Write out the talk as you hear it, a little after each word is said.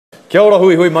Kia ora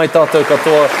hui hui mai tātou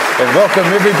katoa, and welcome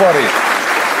everybody.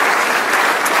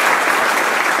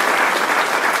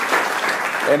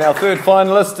 And our third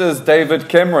finalist is David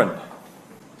Cameron.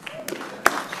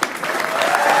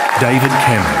 David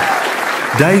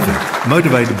Cameron. David,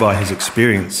 motivated by his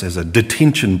experience as a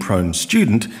detention-prone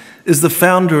student, is the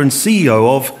founder and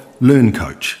CEO of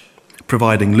LearnCoach,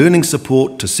 providing learning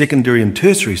support to secondary and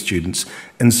tertiary students,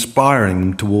 inspiring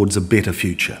them towards a better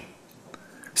future.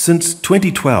 Since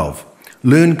 2012,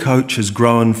 LearnCoach has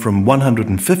grown from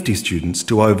 150 students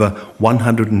to over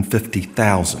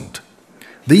 150,000.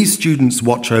 These students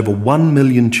watch over 1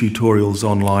 million tutorials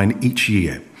online each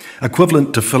year,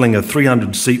 equivalent to filling a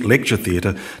 300-seat lecture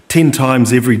theatre 10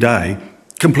 times every day,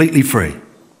 completely free.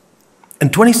 In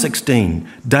 2016,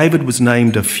 David was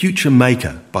named a Future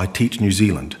Maker by Teach New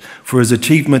Zealand for his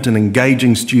achievement in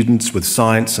engaging students with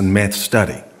science and math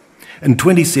study. In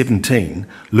 2017,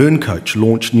 LearnCoach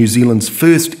launched New Zealand's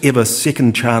first ever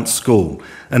Second Chance School,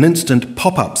 an instant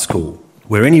pop-up school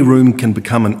where any room can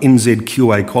become an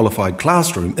NZQA qualified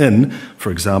classroom in,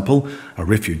 for example, a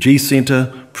refugee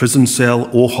centre, prison cell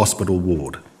or hospital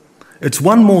ward. It's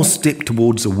one more step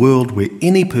towards a world where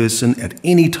any person at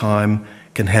any time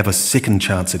can have a second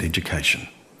chance at education.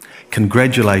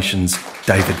 Congratulations,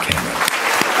 David Cameron.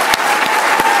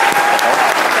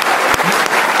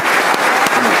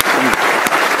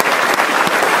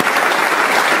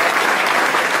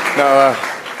 Now,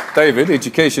 David,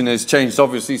 education has changed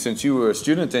obviously since you were a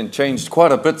student and changed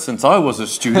quite a bit since I was a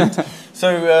student.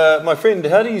 So, my friend,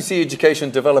 how do you see education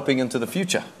developing into the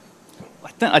future?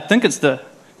 I think it's the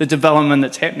development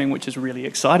that's happening, which is really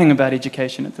exciting about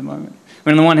education at the moment. I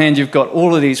mean, on the one hand, you've got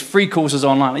all of these free courses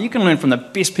online. You can learn from the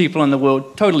best people in the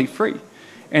world totally free.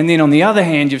 And then on the other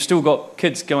hand, you've still got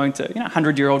kids going to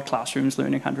 100-year-old classrooms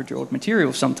learning 100-year-old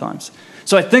material sometimes.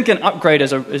 So I think an upgrade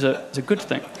is a good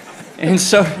thing. And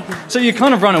so you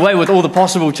kind of run away with all the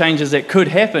possible changes that could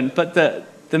happen. But the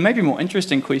maybe more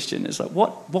interesting question is, like,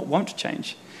 what won't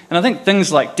change? And I think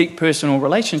things like deep personal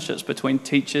relationships between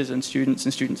teachers and students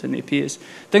and their peers,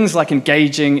 things like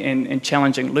engaging and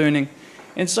challenging learning.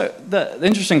 And so the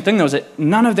interesting thing, though, is that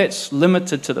none of that's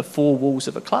limited to the four walls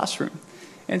of a classroom.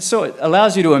 And so it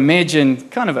allows you to imagine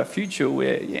kind of a future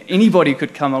where anybody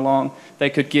could come along, they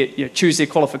could get choose their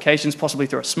qualifications, possibly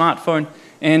through a smartphone,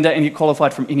 and get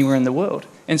qualified from anywhere in the world.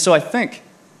 And so I think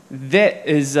that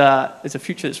is a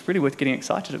future that's really worth getting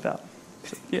excited about.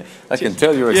 So, yeah. I can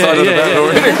tell you're excited about it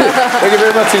already. Thank you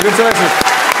very much. Congratulations.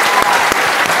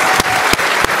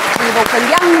 The Auckland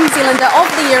Young New Zealander of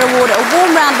the Year Award. A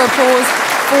warm round of applause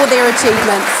for their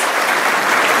achievements.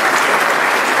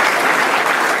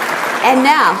 And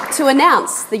now, to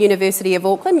announce the University of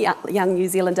Auckland Young New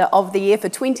Zealander of the Year for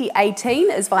 2018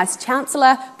 is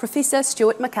Vice-Chancellor Professor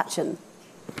Stuart McCutcheon.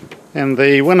 And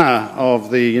the winner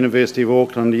of the University of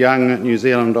Auckland Young New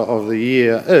Zealander of the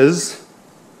Year is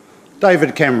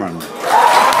David Cameron.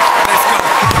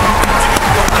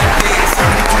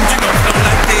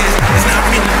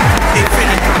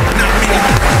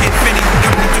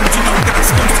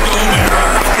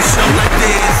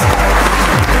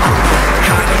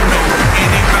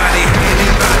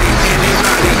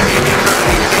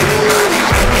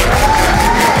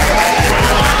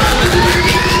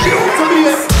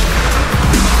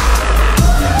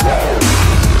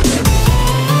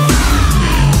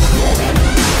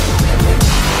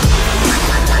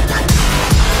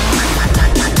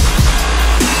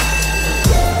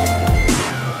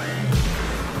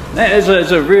 That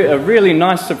is a really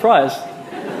nice surprise.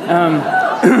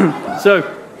 So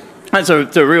that's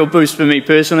a real boost for me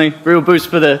personally, real boost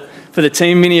for the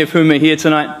team, many of whom are here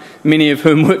tonight, many of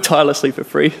whom work tirelessly for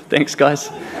free. Thanks, guys.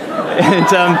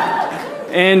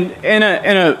 And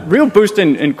a real boost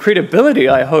in credibility,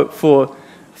 I hope, for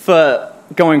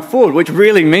going forward, which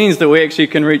really means that we actually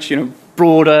can reach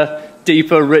broader,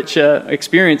 deeper, richer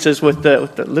experiences with the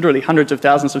literally hundreds of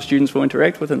thousands of students we'll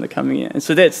interact with in the coming year. And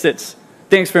so that's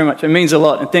thanks very much. It means a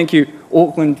lot. And thank you,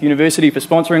 Auckland University, for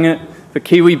sponsoring it, for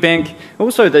Kiwi Bank,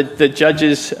 also the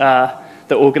judges,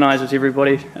 the organisers,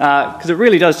 everybody. Because it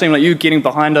really does seem like you getting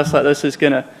behind us like this is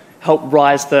going to help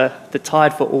rise the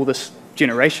tide for all this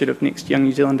generation of next young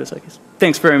New Zealanders, I guess.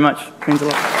 Thanks very much. It means a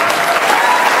lot.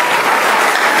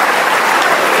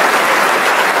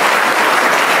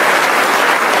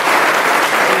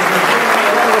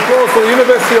 For the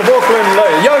University of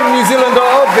Auckland Young New Zealander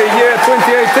of the Year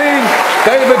 2018,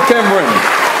 David Cameron.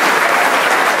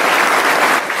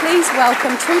 Please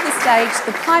welcome to the stage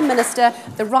the Prime Minister,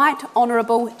 the Right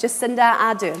Honourable Jacinda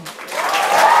Ardern.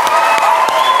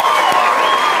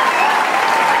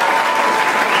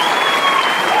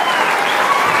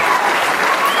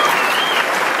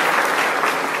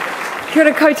 Kia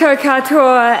ora koutou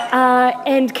katoa,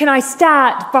 and can I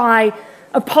start by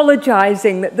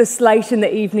apologising that this late in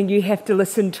the evening you have to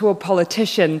listen to a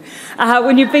politician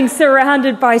when you've been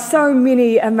surrounded by so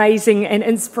many amazing and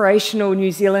inspirational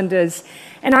New Zealanders.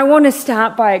 And I want to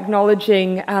start by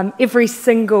acknowledging every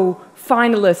single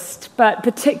finalist, but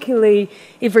particularly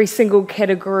every single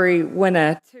category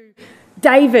winner. To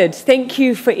David, thank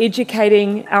you for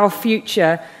educating our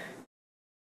future.